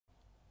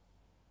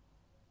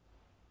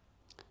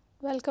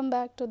Welcome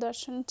back to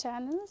Darshan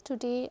channel.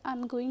 Today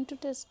I'm going to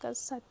discuss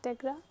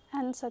Satyagraha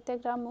and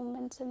Satyagraha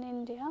movements in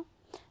India.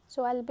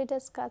 So I'll be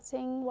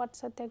discussing what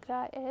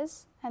Satyagraha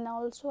is, and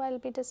also I'll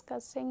be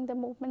discussing the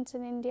movements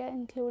in India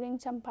including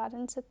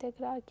Champaran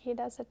Satyagraha,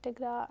 Kheda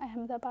Satyagraha,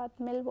 Ahmedabad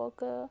Mill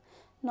Worker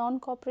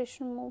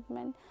Non-Cooperation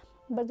Movement,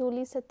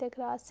 Bardoli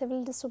Satyagraha,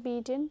 Civil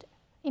Disobedient,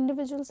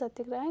 Individual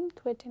Satyagraha and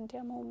Quit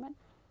India Movement.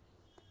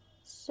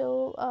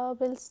 So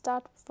we'll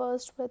start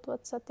first with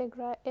what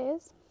Satyagraha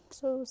is.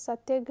 So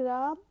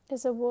Satyagraha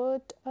is a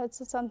word, it's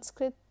a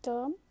Sanskrit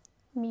term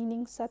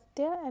meaning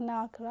Satya and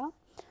Agra,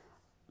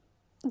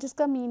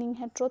 जिसका meaning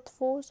है truth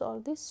force और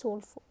the soul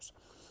force.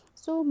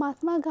 So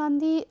Mahatma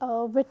Gandhi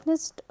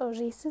witnessed a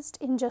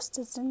racist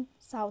injustice in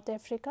South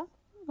Africa,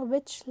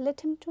 which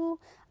led him to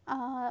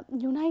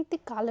unite the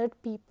colored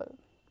people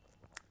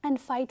and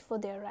fight for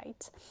their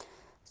rights.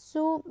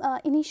 So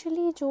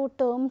initially जो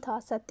term था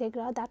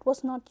सत्याग्रह that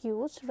was not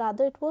used,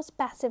 rather it was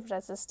passive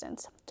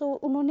resistance. तो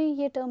उन्होंने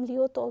ये term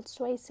Leo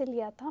Tolstoy से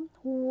लिया था,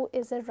 who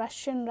is a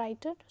Russian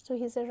writer. So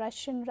he is a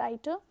Russian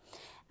writer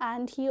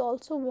and he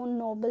also won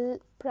Nobel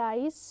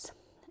Prize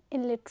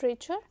in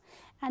literature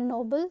and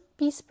Nobel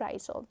Peace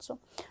Prize also.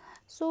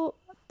 So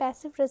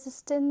passive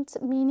resistance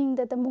meaning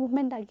that the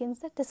movement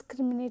against the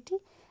discriminatory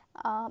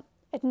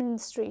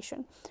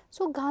administration.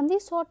 So Gandhi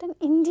sought an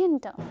Indian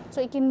term. So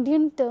एक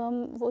Indian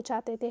term वो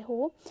चाहते थे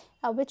हो,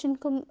 which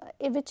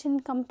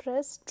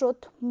encompass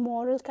truth,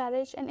 moral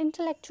courage and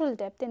intellectual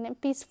depth in a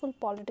peaceful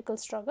political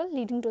struggle,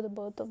 leading to the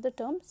birth of the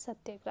term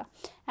Satyagraha.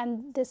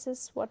 And this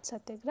is what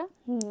Satyagraha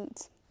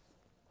means.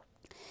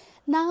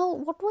 Now,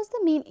 what was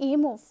the main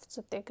aim of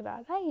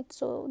Satyagraha, right?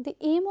 So the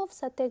aim of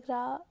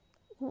Satyagraha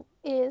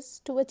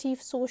is to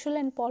achieve social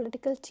and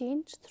political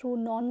change through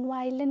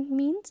non-violent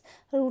means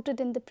rooted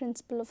in the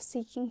principle of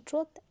seeking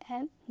truth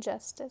and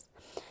justice.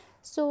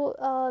 So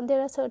there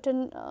are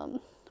certain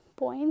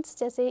points,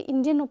 जैसे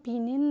Indian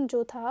Opinion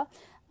जो था,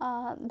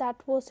 that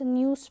was a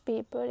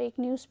newspaper, एक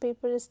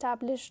newspaper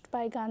established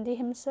by Gandhi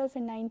himself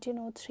in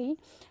 1903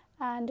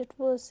 and it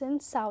was in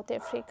South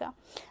Africa.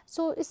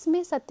 So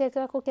इसमें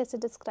सत्याग्रह को कैसे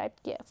describe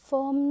किया?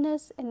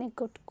 Firmness in a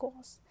good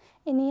cause.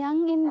 In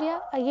Young India,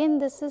 again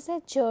this is a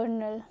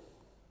journal.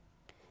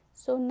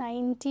 So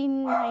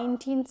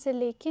 1919 से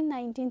लेके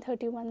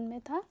 1931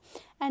 में था,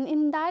 and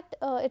in that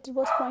it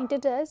was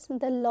pointed as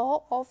the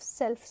law of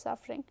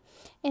self-suffering.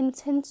 In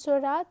Hind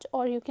Swaraj,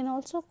 or you can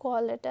also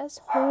call it as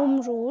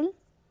home rule,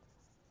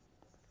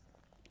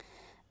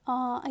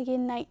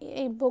 again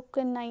a book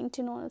in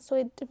 1909. So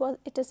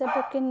it is a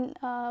book in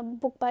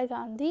book by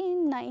Gandhi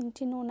in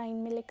 1909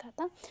 में लिखा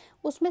था.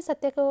 उसमें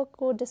सत्याग्रह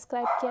को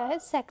describe किया है,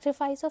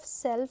 sacrifice of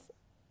self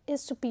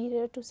is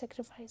superior to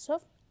sacrifice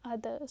of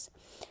others.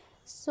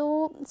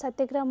 So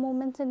Satyagraha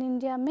movements in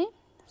India में,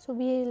 so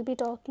we will be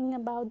talking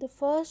about the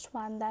first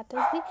one, that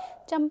is the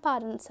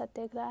Champaran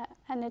Satyagraha,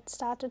 and it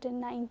started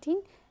in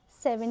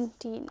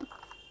 1917.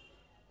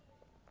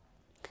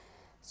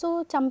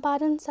 So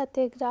Champaran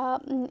Satyagraha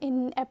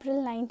in April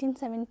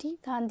 1970,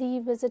 Gandhi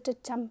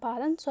visited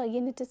Champaran. So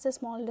again it is a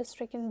small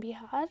district in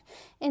Bihar.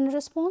 In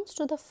response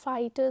to the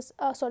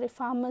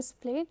farmers'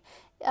 plight,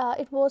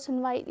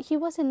 he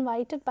was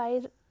invited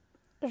by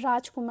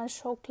Rajkumar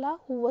Shokla,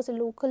 who was a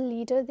local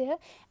leader there,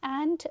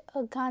 and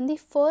Gandhi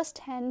first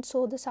hand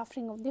saw the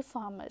suffering of the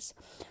farmers.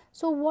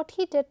 So what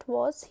he did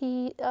was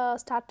he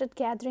started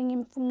gathering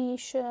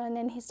information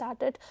and he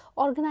started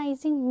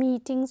organizing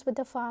meetings with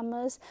the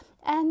farmers,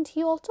 and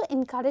he also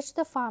encouraged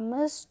the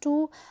farmers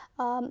to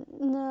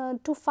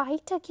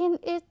fight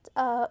against it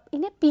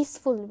in a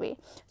peaceful way.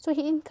 So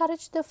he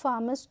encouraged the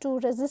farmers to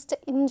resist the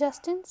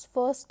injustice.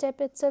 First step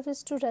itself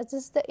is to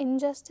resist the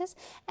injustice,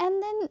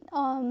 and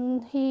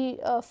then he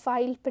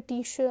filed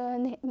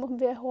petition,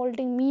 we are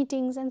holding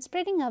meetings and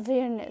spreading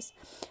awareness.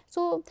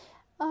 So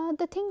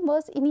the thing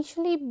was,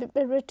 initially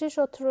British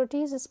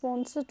authorities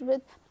responded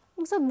with,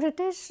 so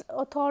British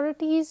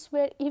authorities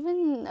were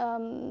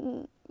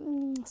even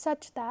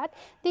such that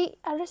they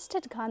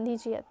arrested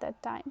Gandhiji at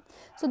that time.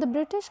 So the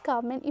British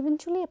government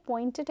eventually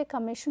appointed a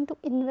commission to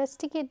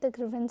investigate the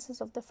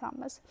grievances of the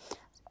farmers,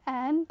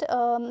 and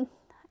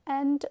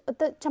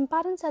the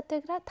Champaran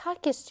Satyagraha था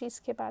किस चीज़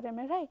के बारे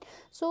में, right?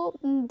 So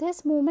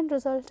this movement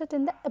resulted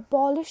in the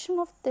abolition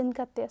of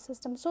Dinkatya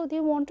system. So they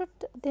wanted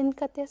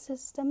Dinkatya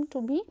system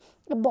to be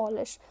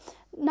abolished.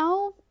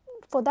 Now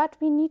for that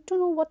we need to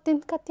know what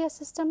Dinkatya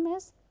system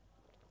is.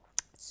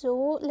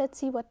 So let's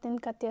see what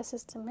Dinkatya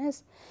system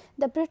is.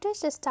 The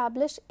British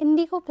established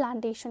indigo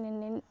plantation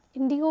in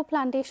indigo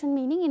plantation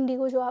meaning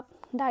indigo जो आप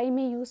die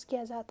में use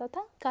किया जाता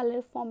था,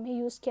 colour form में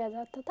use किया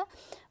जाता था,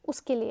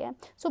 उसके लिए है.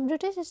 So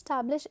British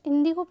established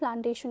indigo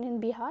plantation in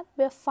Bihar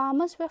where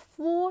farmers were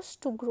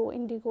forced to grow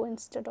indigo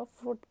instead of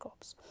fruit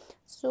crops.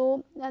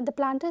 So the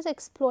planters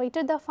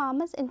exploited the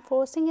farmers,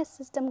 enforcing a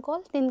system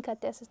called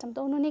Dinkatya system.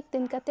 तो उन्होंने एक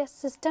Dinkatya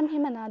system ही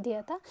बना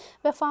दिया था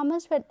where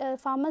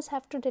farmers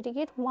have to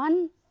dedicate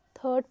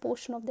 1/3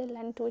 portion of their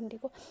land to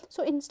indigo.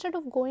 So instead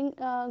of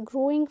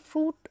growing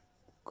fruit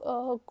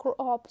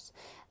crops,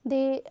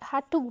 they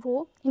had to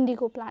grow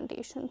indigo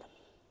plantation.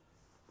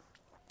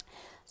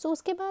 So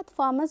उसके बाद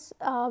farmers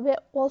were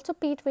also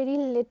paid very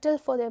little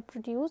for their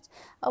produce,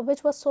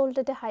 which was sold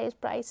at a higher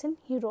price in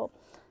Europe.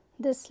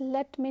 This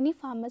left many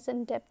farmers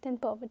in debt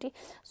and poverty.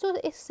 So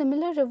a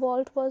similar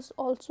revolt was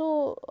also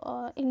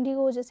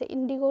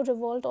indigo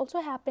revolt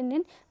also happened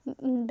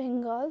in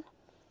Bengal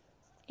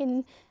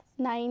in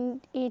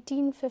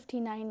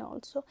 1859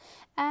 also.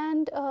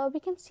 And we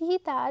can see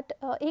that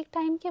एक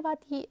time के बाद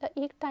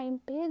एक time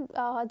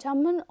पे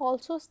German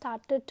also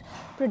started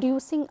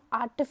producing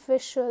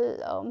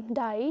artificial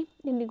dye,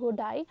 indigo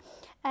dye,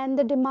 and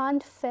the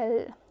demand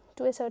fell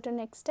to a certain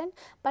extent.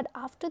 But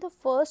after the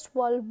First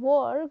World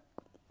War,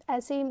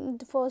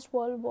 the First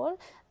World War,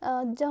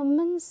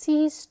 Germans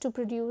ceased to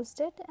produce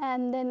it,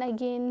 and then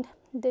again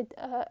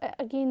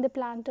the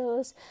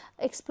planters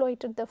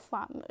exploited the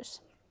farmers.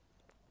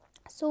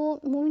 So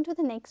moving to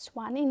the next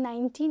one, in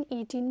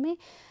 1918 में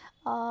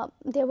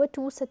there were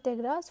two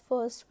satyagrahas,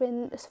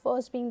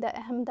 first being the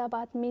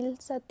Ahmedabad Mill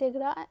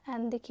Satyagraha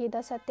and the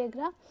Kheda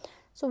Satyagraha.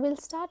 So we'll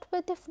start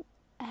with the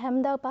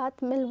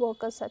Ahmedabad Mill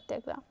Workers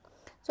Satyagraha.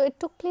 So it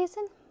took place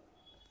in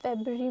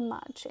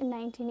February-March in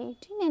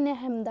 1918 in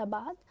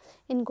Ahmedabad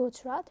in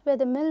Gujarat, where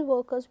the mill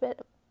workers were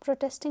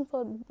protesting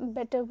for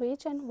better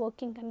wage and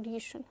working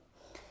condition.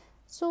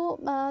 So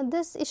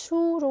this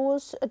issue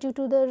rose due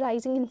to the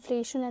rising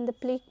inflation and the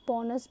plague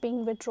bonus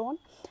being withdrawn.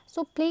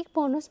 So plague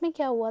bonus में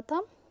क्या हुआ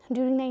था?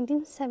 During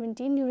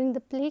 1917, during the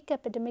plague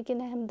epidemic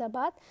in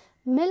Ahmedabad,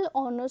 mill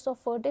owners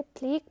offered a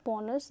plague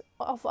bonus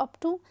of up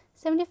to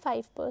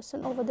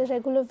 75% over the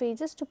regular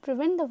wages to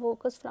prevent the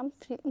workers from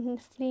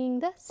fleeing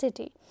the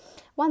city.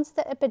 Once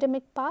the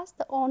epidemic passed,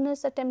 the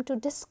owners attempt to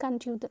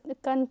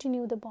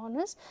continue the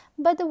bonus,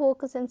 but the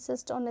workers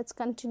insist on its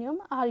continuum,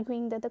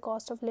 arguing that the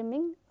cost of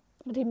living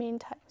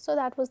remained high. So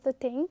that was the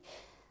thing,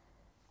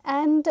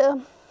 and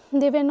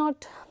they were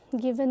not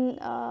given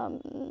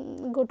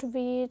good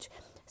wage.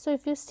 So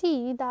if you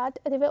see that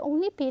they were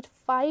only paid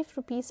 5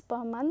 rupees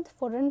per month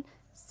for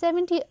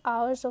 70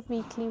 hours of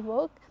weekly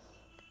work,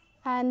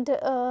 and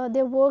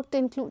their work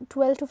include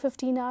 12 to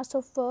 15 hours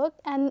of work,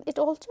 and it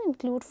also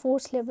include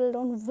force level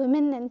on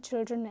women and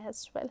children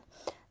as well.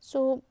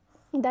 So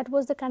that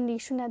was the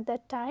condition at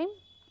that time.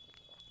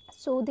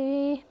 So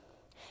the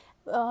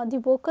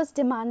workers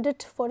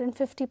demanded for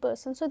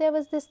 50%. So there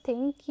was this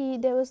thing कि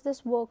there was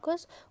this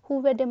workers who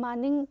were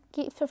demanding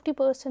कि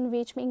 50%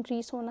 wage में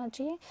increase होना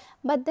चाहिए,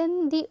 but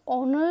then the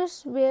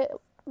owners were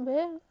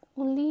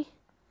only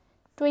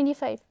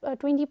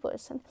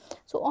 20%.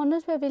 So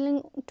owners were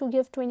willing to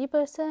give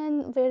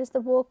 20%, whereas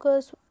the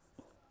workers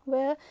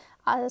were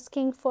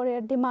asking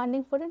for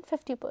demanding for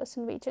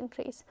 50% wage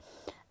increase.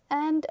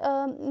 And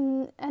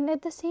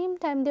at the same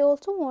time they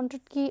also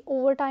wanted कि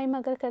over time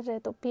अगर कर रहे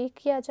तो पे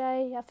किया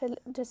जाए, या फिर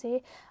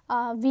जैसे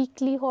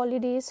वीकली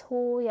हॉलीडेज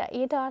हो या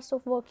 8 hours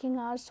of working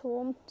hours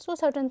हो. So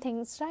certain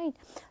things, right?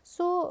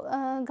 So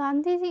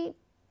Gandhi ji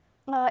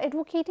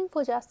advocating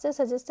for justice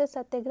suggested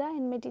satyagraha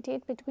and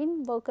meditate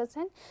between workers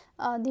and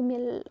the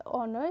mill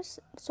owners.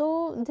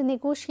 So the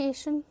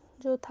negotiation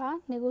जो था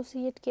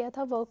negotiate किया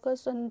था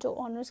workers और जो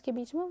owners के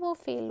बीच में वो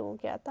fail हो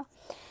गया था,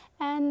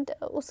 and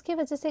उसके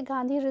वजह से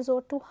Gandhi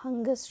resort to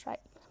hunger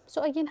strike.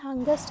 So again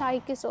hunger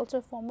strike is also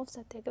a form of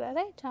satyagraha,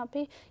 right? जहाँ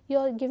पे you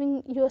are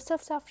giving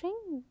yourself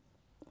suffering,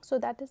 so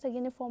that is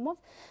again a form of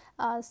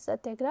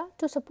satyagraha.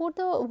 To support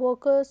the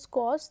workers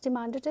cause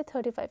demanded a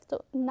 35,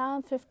 so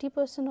ना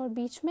 50% और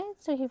बीच में,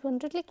 so he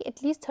wanted like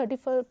at least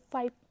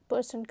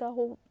 35% का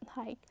हो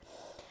hike.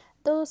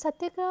 तो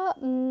सत्याग्रह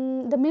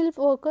the mill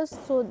workers,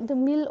 so the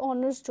mill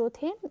owners जो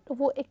थे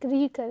वो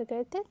agree कर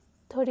गए थे.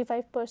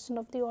 35%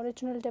 of the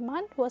original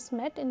demand was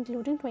met,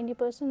 including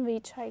 20%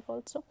 wage hike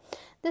also.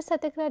 This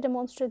satyagraha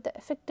demonstrated the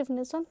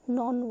effectiveness of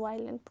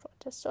non-violent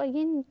protest. So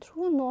again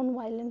through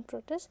non-violent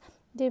protest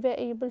they were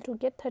able to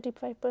get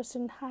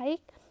 35%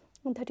 hike,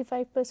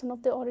 35%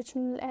 of the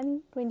original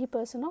and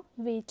 20% of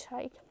wage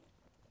hike.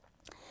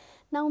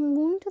 Now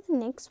moving to the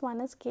next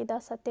one is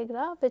Kheda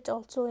Satyagraha, which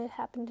also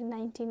happened in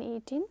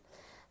 1918.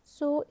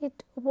 So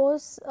it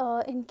was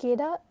in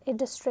Kheda, a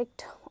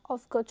district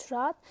of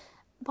Gujarat.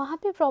 वहाँ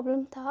पे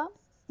problem था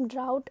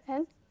drought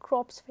and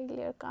crops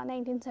failure का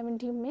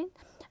 1917 में,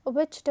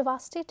 which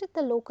devastated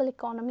the local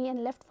economy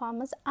and left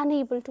farmers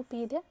unable to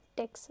pay their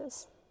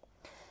taxes.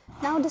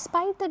 Now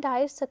despite the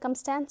dire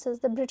circumstances,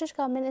 the British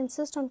government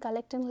insists on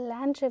collecting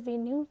land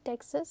revenue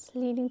taxes,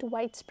 leading to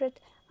widespread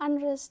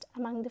unrest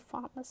among the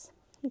farmers.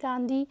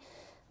 Gandhi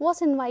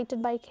was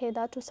invited by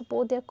Kheda to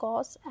support their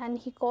cause, and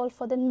he called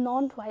for the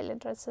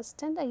non-violent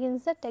resistance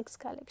against the tax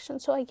collection.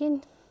 So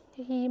again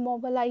he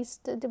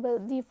mobilized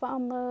the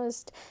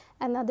farmers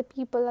and other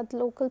people, other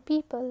local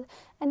people,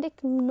 and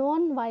एक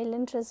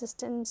non-violent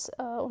resistance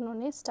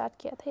उन्होंने start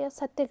किया था, या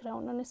सत्याग्रह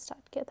उन्होंने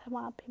start किया था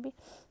वहाँ पे भी.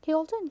 He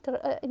also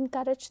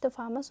encouraged the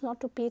farmers not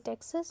to pay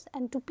taxes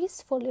and to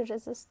peacefully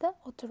resist the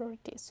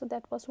authorities. So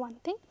that was one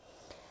thing.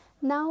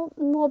 Now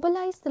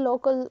mobilize the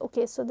local,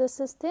 okay, so this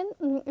is then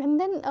and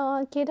then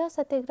Keda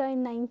Satyagraha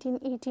in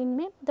 1918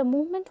 में the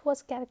movement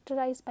was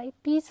characterized by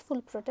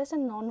peaceful protest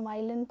and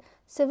non-violent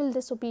civil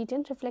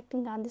disobedience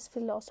reflecting Gandhi's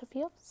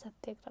philosophy of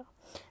Satyagraha.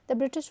 The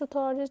British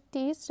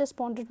authorities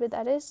responded with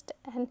arrest,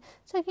 and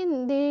so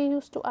again they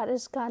used to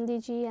arrest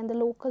Gandhiji and the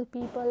local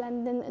people,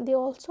 and then they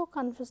also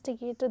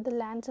confiscated the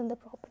lands and the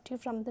property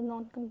from the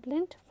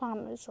non-compliant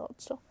farmers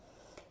also.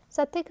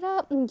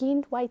 Satyagraha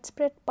gained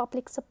widespread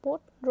public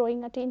support,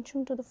 drawing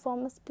attention to the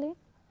farmers' plight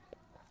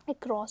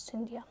across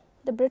India.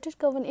 The British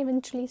government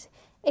eventually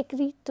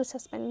agreed to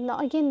suspend. Now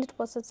again it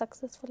was a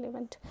successful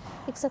event,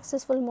 एक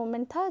successful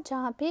moment था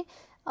जहाँ पे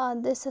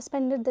they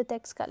suspended the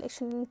tax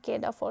collection in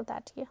Kedah for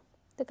that year.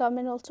 The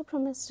government also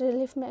promised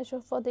relief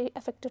measure for the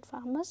affected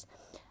farmers,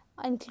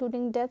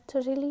 including debt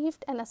relief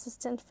and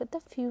assistance with the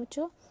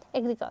future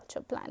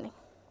agriculture planning.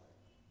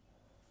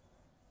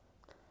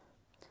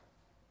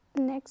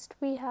 Next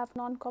we have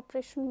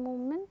non-cooperation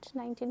movement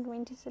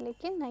 1920 से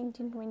लेके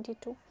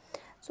 1922.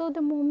 So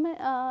the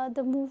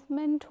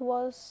movement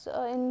was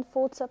in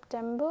 4th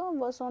September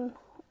was on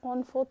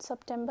 4th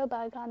September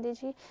by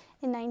Gandhiji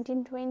in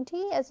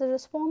 1920 as a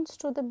response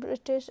to the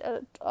British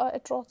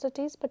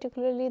atrocities,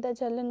 particularly the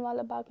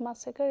Jallianwala Bagh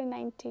massacre in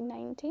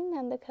 1919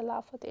 and the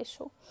Khilafat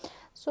issue.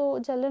 So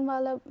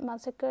Jallianwala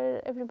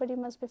massacre everybody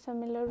must be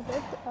familiar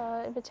with,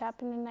 which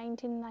happened in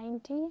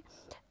 1990.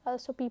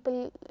 So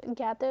people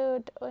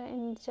gathered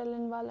in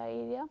Jallianwala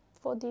area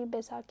for the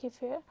Baisakhi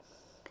fair,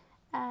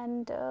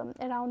 and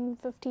around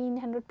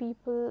 1500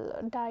 people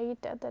died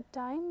at that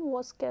time,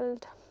 was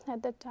killed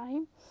at that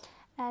time.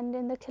 And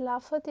in the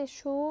Khilafat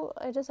issue,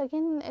 it is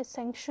again a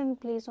sanction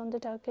placed on the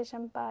Turkish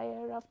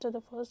Empire after the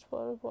First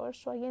World War,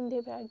 so again they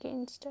were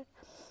against it.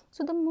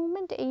 So the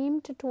movement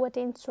aimed to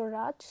attain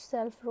Swaraj,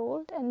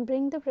 self-rule, and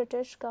bring the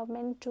British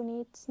government to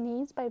its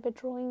knees by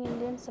withdrawing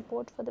Indian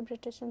support for the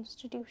British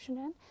institution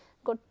and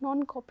good.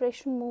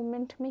 Non-cooperation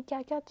movement में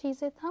क्या क्या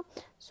चीज़ें था?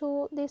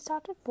 So they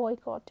started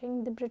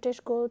boycotting the British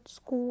goods,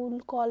 school,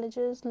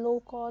 colleges, law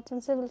courts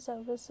and civil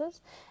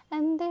services,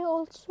 and they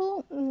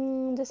also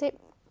जैसे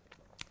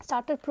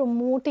started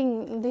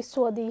promoting the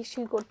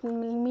Swadeshi good,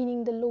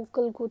 meaning the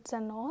local goods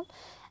and all,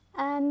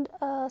 and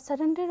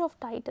surrender of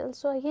titles.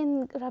 So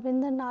again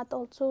Rabindranath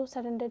also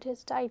surrendered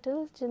his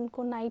title,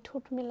 जिनको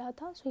knighthood मिला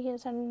था, so he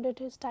surrendered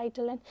his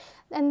title,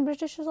 and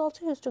Britishers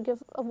also used to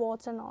give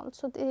awards and all,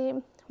 so they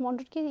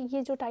wanted कि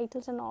ये जो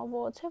titles and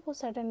awards है वो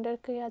surrender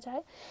किया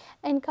जाए.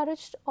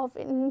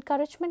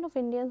 Encouragement of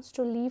Indians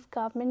to leave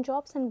government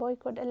jobs and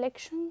boycott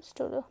elections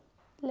to the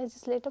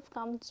legislative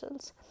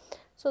councils.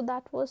 So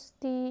that was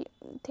the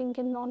thing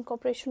in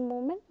non-cooperation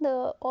movement.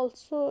 The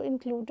also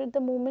included the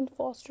movement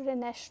fostered a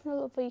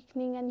national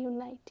awakening and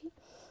unity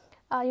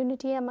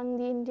among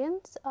the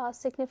Indians,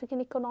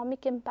 significant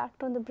economic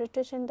impact on the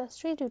British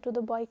industry due to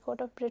the boycott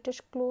of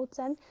British clothes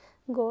and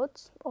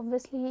goods.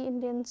 Obviously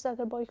Indians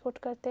अगर boycott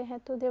करते हैं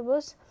तो there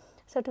was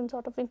certain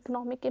sort of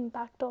economic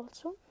impact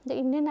also. The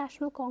Indian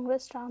National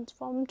Congress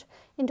transformed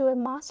into a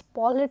mass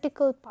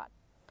political party.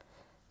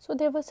 So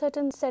there were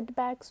certain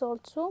setbacks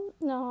also.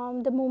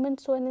 The movement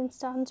saw an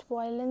instance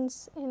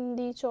violence in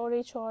the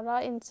Chauri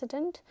Chaura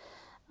incident,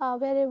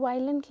 where a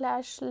violent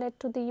clash led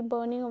to the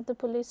burning of the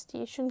police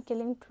station,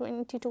 killing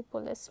 22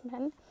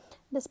 policemen.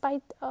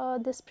 Despite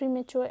this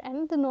premature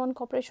end, the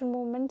non-cooperation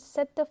movement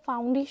set the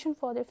foundation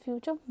for the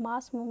future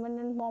mass movement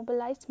and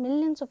mobilized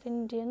millions of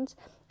Indians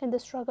in the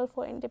struggle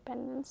for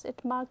independence.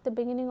 It marked the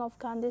beginning of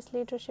Gandhi's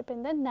leadership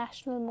in the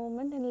national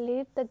movement and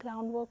laid the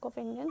groundwork of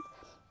Indian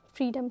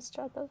freedom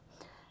struggle.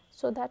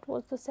 So that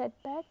was the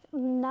setback.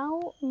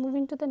 Now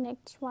moving to the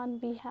next one,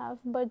 we have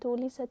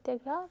Bardoli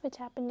Satyagraha, which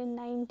happened in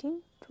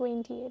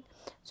 1928.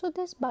 So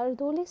this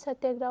Bardoli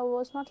Satyagraha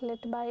was not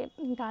led by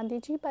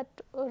Gandhiji but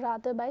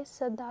rather by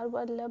Sardar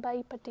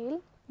Vallabhbhai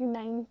Patel in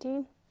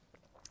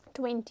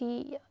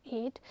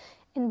 1928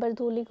 in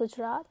Bardoli,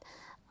 Gujarat.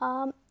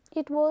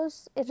 It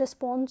was a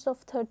response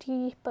of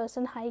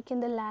 30% hike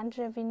in the land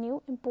revenue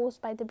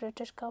imposed by the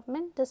British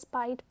government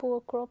despite poor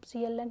crops,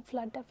 yield and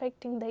flood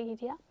affecting the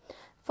area.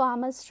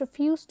 Farmers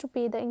refused to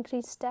pay the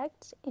increased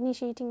tax,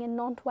 initiating a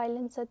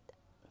non-violent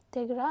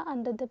satyagraha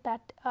under the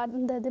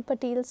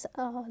Patel's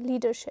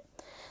leadership.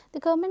 The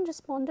government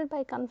responded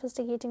by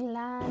confiscating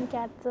land,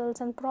 cattle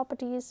and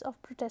properties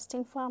of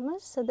protesting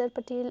farmers. Sardar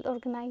Patel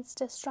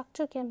organized a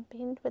structured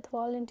campaign with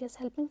volunteers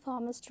helping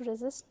farmers to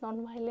resist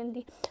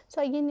non-violently.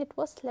 So again it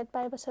was led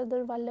by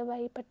Sardar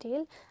Vallabhbhai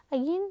Patel,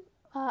 again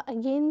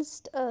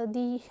against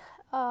the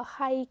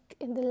hike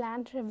in the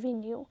land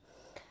revenue.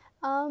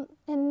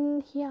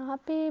 And यहाँ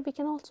पे we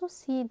can also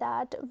see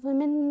that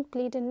women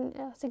played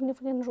a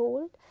significant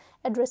role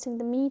addressing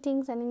the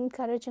meetings and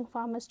encouraging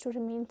farmers to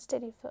remain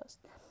steady first.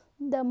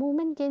 The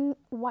movement gained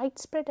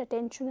widespread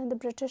attention and the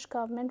British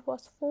government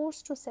was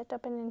forced to set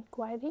up an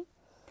inquiry.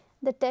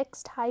 The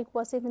tax hike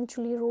was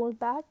eventually rolled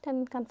back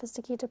and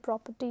confiscated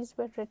properties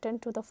were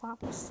returned to the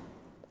farmers.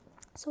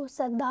 So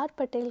Sardar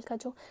Patel का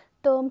जो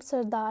term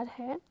Sardar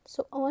है,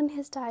 so earned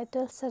his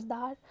title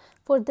Sardar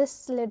for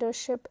this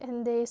leadership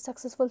in the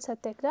successful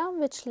satyagraha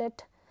which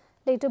led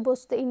later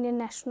boasts the Indian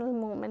national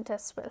movement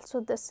as well. So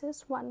this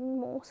is one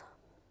more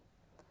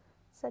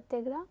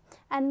Satyagraha.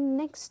 And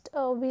next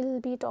we'll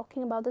be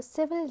talking about the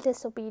civil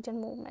disobedient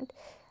movement.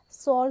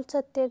 Salt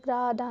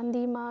Satyagraha,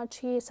 Dandi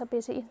March, ये सब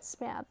ऐसे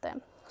इसमें आते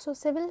हैं. So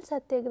civil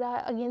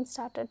Satyagraha again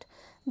started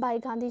by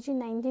Gandhiji in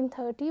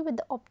 1930 with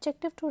the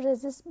objective to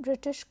resist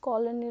British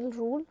colonial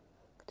rule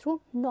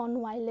through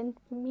non-violent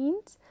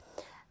means.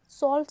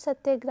 Salt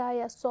Satyagraha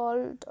या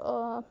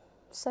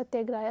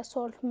सत्याग्रह या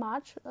salt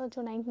march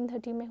जो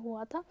 1930 में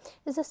हुआ था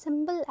is a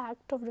simple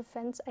act of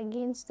defense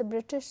against the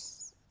British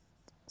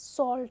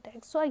salt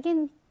tax. So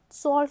again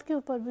salt के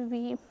ऊपर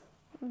भी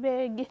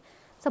we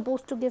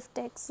supposed to give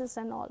taxes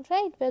and all,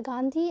 right, where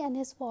Gandhi and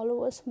his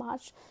followers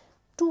marched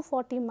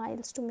 240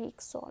 miles to make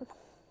salt.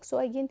 So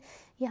again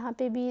यहाँ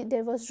पे भी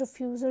there was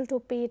refusal to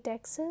pay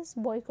taxes,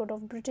 boycott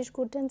of British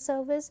goods and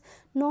service,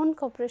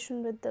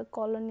 non-cooperation with the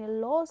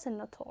colonial laws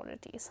and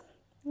authorities.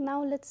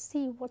 Now let's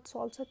see what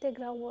Salt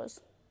Satyagraha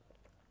was.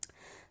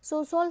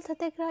 So Salt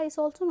Satyagraha is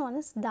also known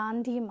as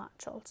Dandi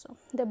March also.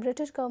 The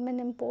British government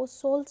imposed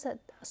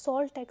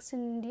salt tax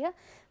in India,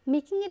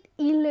 making it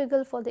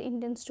illegal for the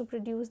Indians to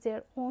produce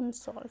their own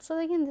salt. So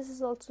again this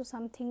is also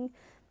something,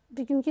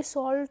 because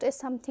salt is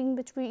something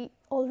which we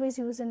always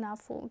use in our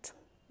food.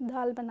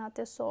 Dal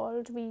banate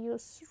salt, we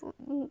use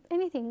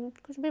anything,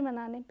 kuch bhi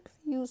banane,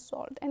 we use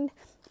salt. And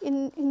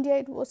in India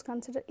it was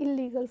considered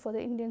illegal for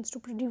the Indians to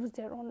produce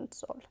their own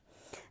salt.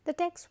 The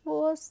tax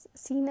was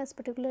seen as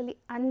particularly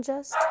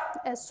unjust,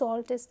 as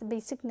salt is the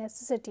basic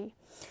necessity.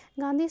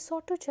 Gandhi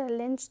sought to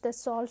challenge the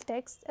salt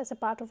tax as a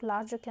part of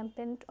larger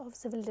campaign of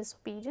civil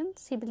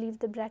disobedience. He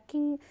believed that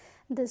breaking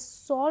the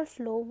salt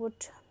law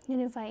would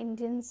unify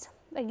Indians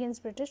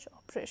against British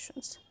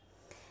operations.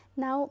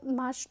 Now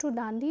march to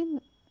Dandi.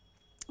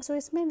 So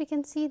इसमें we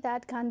can see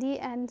that Gandhi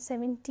and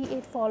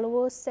 78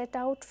 followers set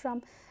out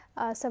from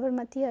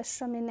Sabarmati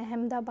Ashram in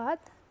Ahmedabad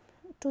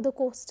to the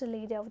coastal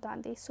area of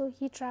Dandi. So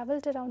he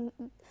travelled around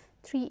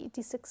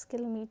 386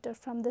 kilometers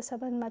from the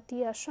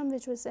Sabarmati Ashram,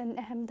 which was in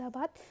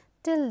Ahmedabad,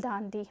 till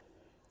Dandi.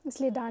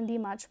 इसलिए दांडी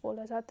मार्च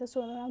बोला जाता है.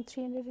 So around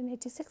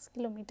 386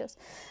 kilometers.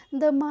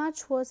 The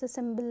march was a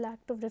simple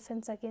act of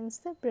defense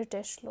against the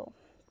British law.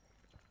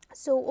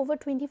 So over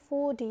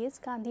 24 days,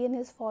 Gandhi and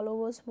his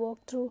followers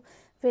walked through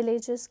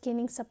villages,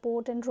 gaining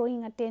support and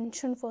drawing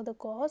attention for the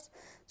cause.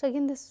 So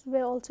again this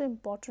were also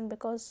important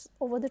because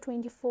over the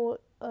 24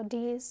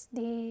 days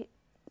they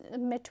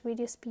met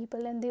various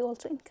people and they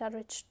also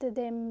encouraged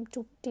them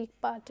to take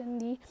part in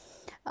the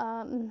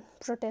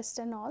protest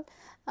and all.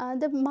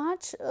 The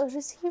march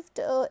received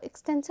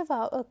extensive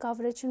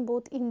coverage in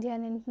both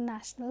Indian and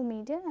international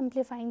media,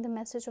 amplifying the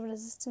message of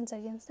resistance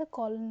against the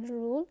colonial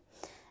rule.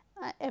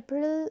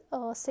 April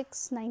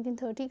 6,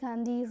 1930,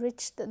 Gandhi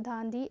reached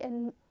Dandi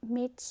and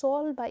made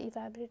salt by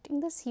evaporating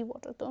the sea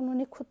water. तो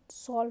उन्होंने खुद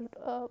salt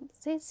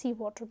से sea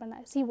water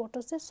बनाया, sea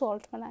water से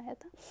salt बनाया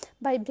था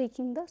by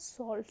breaking the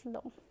salt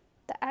law.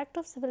 The act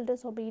of civil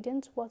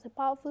disobedience was a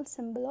powerful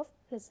symbol of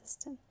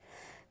resistance.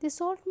 The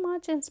salt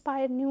march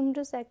inspired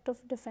numerous acts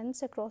of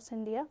defense across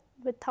India,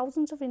 with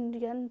thousands of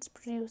Indians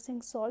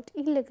producing salt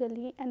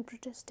illegally and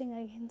protesting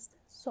against the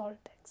salt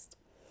tax.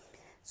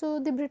 So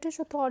the British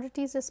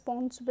authorities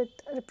responded with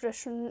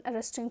repression,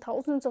 arresting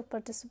thousands of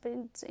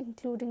participants,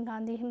 including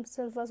Gandhi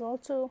himself was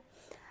also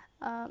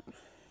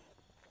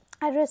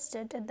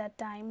arrested at that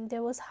time.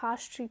 There was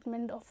harsh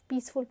treatment of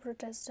peaceful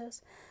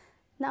protesters.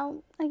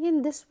 Now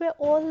again this were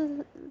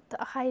all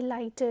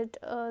highlighted,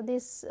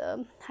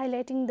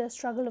 highlighting the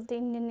struggle of the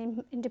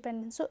Indian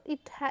independence. So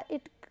it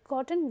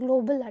got in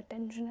global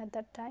attention at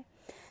that time.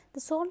 The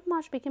Salt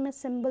March became a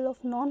symbol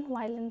of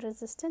non-violent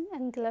resistance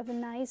and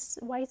galvanized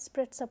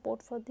widespread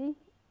support for the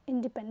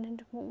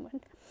independent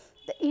movement.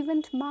 The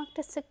event marked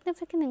a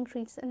significant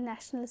increase in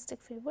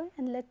nationalistic fervor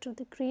and led to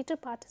the greater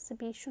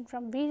participation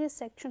from various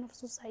sections of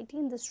society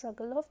in the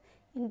struggle of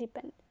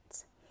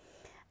independence.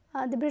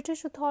 The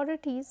British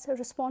authorities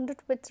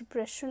responded with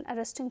repression,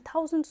 arresting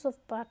thousands of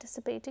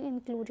participating,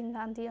 including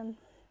Gandhi, on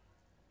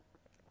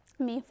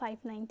May 5,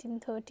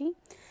 1930.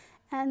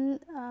 And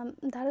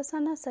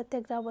Dharasana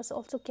Satyagraha was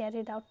also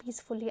carried out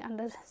peacefully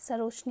under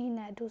Sarojini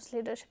Naidu's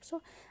leadership.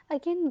 So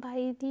again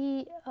by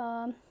the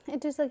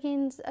it is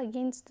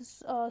against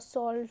this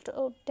salt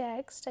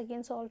tax,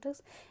 against salt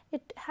tax.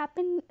 It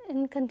happened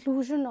in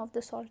conclusion of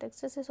the salt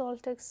tax. जैसे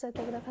salt tax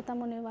सत्याग्रह खत्म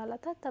होने वाला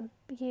था तब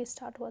ये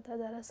start हुआ था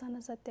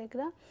Dharasana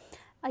Satyagraha.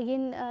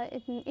 Again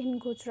in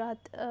Gujarat,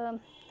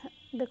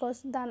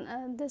 because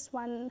this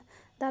one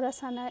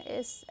Dharasana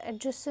is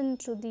adjacent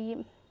to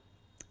the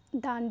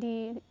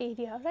Dandi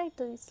area, right?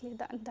 तो इसलिए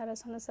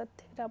Dharasana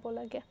Satyagraha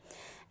बोला गया.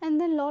 And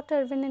then Lord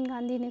Irwin and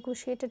Gandhi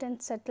negotiated a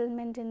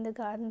settlement in the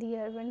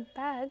Gandhi-Irwin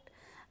Pact,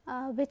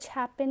 which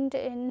happened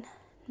in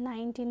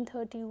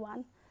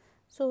 1931.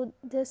 So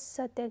this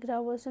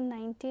Satyagraha was in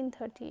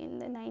 1930, in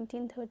the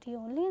 1930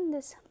 only, and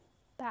this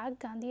pact,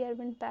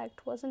 Gandhi-Irwin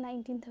Pact, was in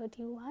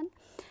 1931,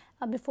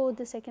 before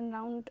the second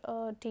round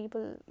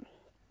table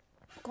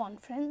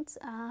conference.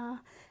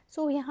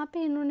 So यहाँ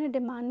पे इन्होंने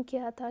demand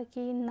किया था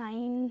कि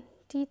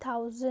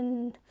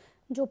 90,000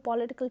 जो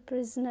political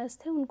prisoners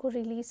थे उनको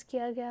release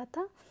किया गया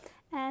था,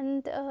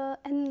 and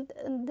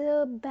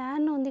the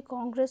ban on the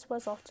Congress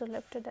was also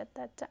lifted at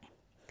that time.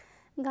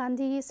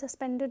 Gandhi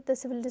suspended the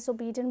civil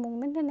disobedient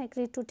movement and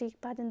agreed to take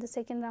part in the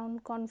second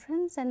round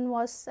conference, and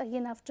was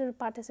again, after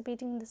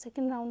participating in the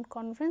second round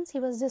conference, he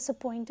was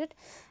disappointed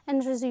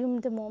and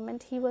resumed the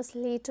movement. He was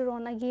later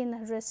on again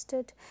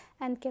arrested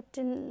and kept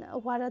in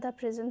Warada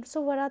prison.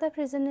 So Warada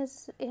prison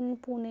is in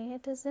Pune.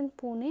 It is in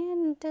Pune,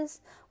 and it is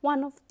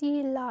one of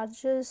the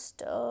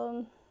largest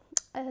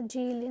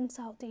jail in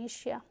South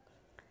Asia,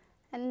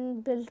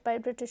 and built by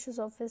Britishers,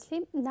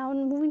 obviously. Now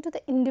moving to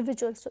the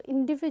individual. So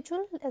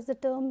individual, as the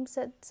term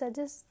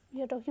suggests,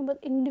 we are talking about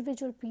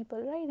individual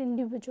people, right?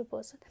 Individual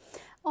person.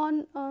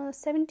 On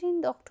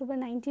 17th October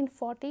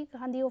 1940,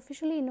 Gandhi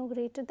officially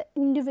inaugurated the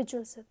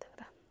individual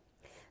Satyagraha.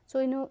 So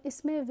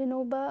इसमें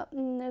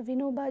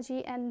Vinoba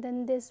ji, and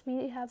then this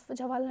we have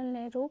Jawaharlal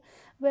Nehru,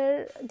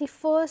 were the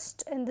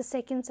first and the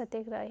second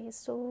Satyagrahis.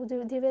 So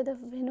they were the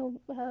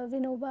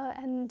Vinoba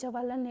and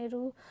Jawaharlal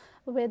Nehru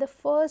were the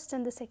first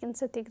and the second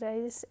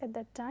Satyagrahis at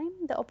that time.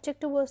 The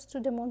objective was to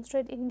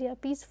demonstrate India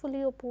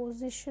peacefully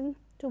opposition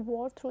to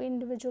war through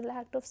individual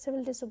act of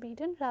civil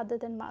disobedience rather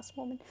than mass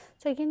movement.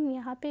 So again,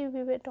 यहाँ पे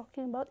we were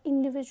talking about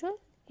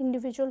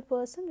individual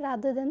person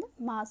rather than the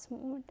mass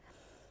movement.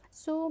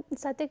 So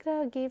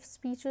Satyagraha gave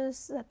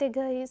speeches.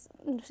 Satyagrahis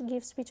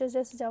gave speeches,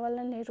 just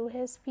Jawaharlal Nehru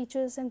has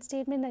speeches and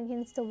statement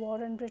against the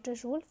war and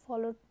British rule,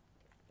 followed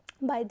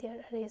by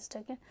their arrest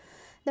again.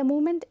 The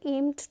movement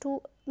aimed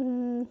to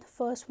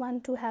first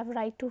one to have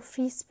right to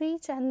free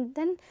speech, and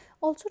then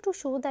also to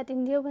show that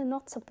India were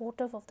not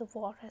supportive of the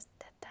war at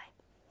that time.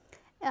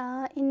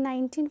 In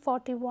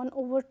 1941,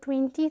 over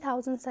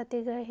 20,000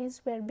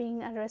 Satyagrahis were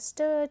being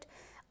arrested.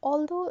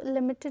 Although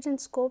limited in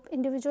scope,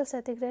 individual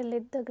Satyagraha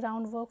laid the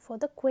groundwork for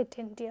the Quit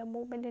India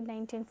movement in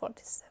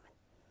 1947.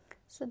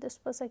 So this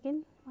was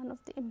again one of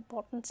the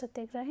important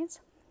Satyagraha.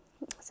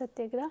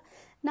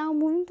 Now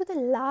moving to the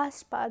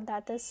last part,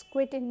 that is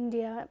Quit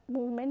India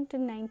movement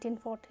in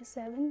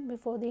 1947,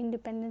 before the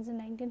independence in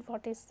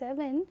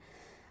 1947.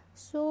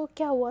 So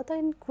क्या हुआ था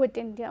in Quit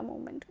India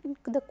movement?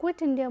 The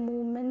Quit India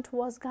movement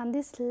was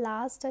Gandhi's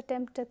last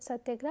attempt at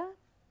Satyagraha,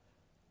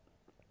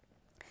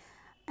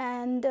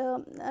 and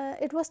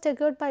it was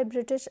triggered by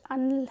British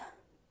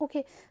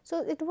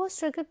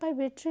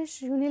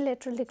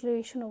unilateral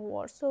declaration of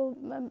war. So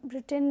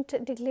Britain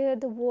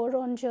declared the war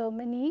on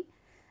Germany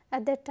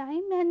at that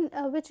time, and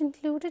which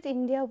included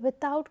India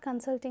without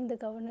consulting the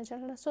Governor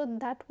General. So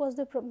that was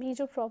the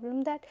major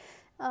problem, that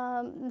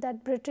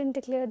that Britain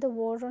declared the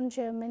war on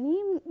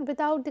Germany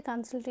without the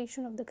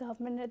consultation of the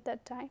government at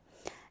that time,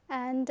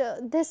 and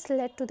this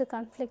led to the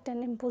conflict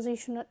and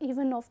imposition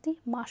even of the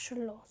martial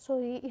law. So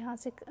यहाँ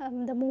से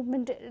the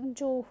movement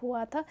जो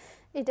हुआ था,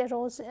 it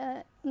arose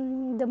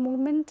the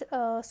movement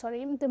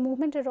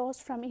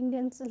arose from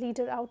Indian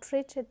leader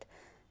outrage. It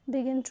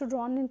began to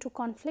drawn into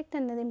conflict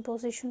and the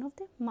imposition of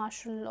the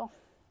martial law.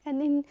 And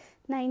in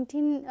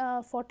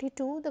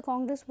 1942, the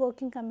Congress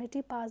Working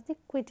Committee passed the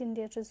Quit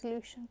India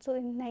resolution. So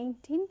in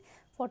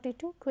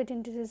 1942, Quit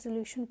India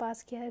resolution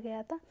पास किया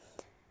गया था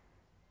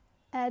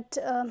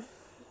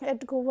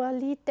at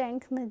Gowali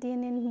Tank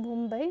Maidan in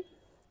Mumbai.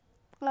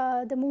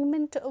 The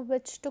movement,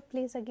 which took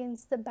place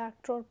against the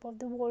backdrop of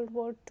the World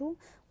War II,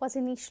 was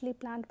initially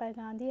planned by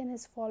Gandhi and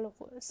his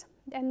followers.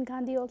 And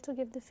Gandhi also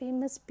gave the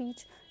famous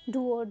speech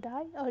 "Do or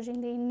Die,"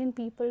 urging the Indian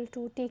people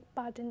to take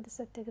part in the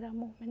Satyagraha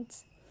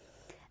movements.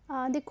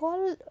 The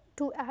call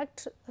to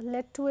act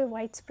led to a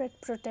widespread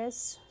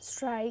protests,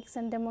 strikes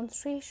and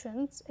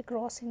demonstrations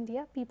across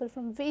India. People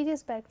from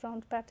various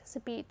backgrounds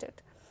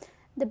participated.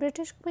 The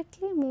British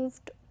quickly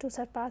moved to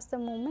surpass the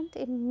movement.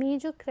 A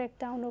major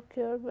crackdown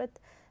occurred with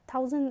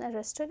thousands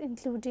arrested,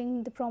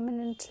 including the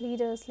prominent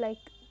leaders like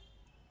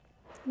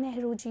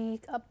Nehru ji,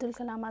 Abdul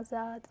Kalam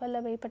Azad,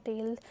 Vallabhbhai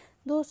Patel.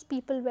 Those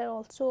people were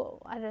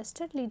also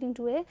arrested, leading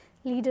to a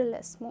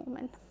leaderless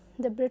movement.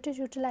 The British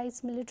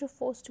utilized military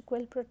force to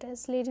quell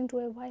protests, leading to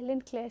a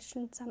violent clash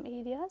in some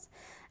areas.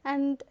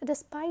 And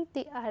despite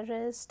the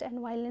arrest and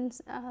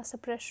violent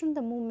suppression,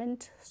 the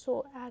movement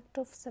saw acts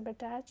of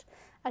sabotage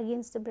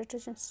against the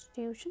British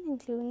institution,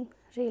 including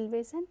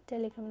railways and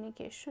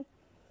telecommunication.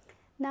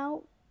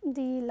 Now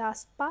the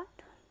last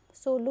part.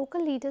 So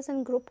local leaders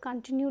and group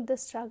continued the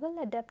struggle,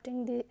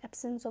 adapting the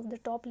absence of the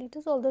top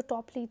leaders. Although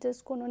top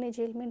leaders को उन्होंने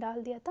jail में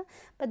डाल दिया था,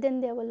 but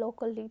then there were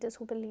local leaders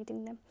who were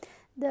leading them.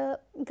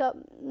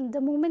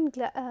 The movement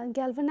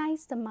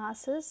galvanized the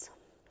masses,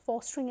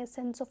 fostering a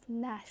sense of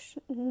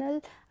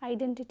national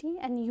identity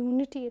and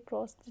unity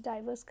across the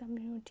diverse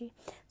community.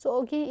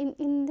 So again,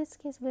 in this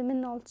case,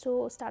 women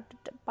also started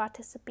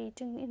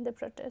participating in the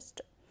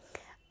protest.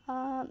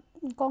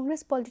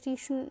 Congress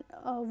politicians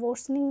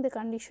worsening the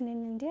condition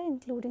in India,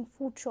 including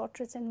food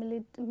shortages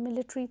and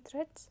military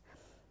threats.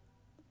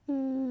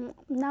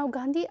 Now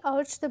Gandhi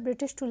urged the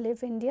British to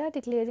leave India,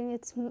 declaring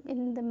it's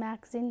in the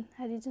magazine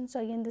Harijan. So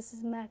again, this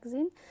is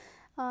magazine,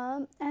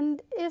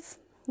 and if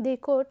they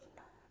could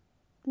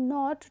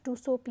not do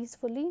so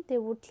peacefully, they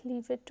would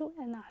leave it to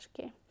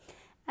anarchy.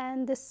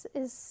 And this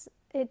is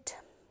it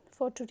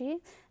for today.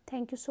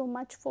 Thank you so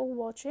much for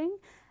watching.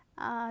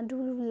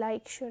 Do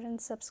like, share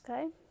and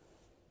subscribe.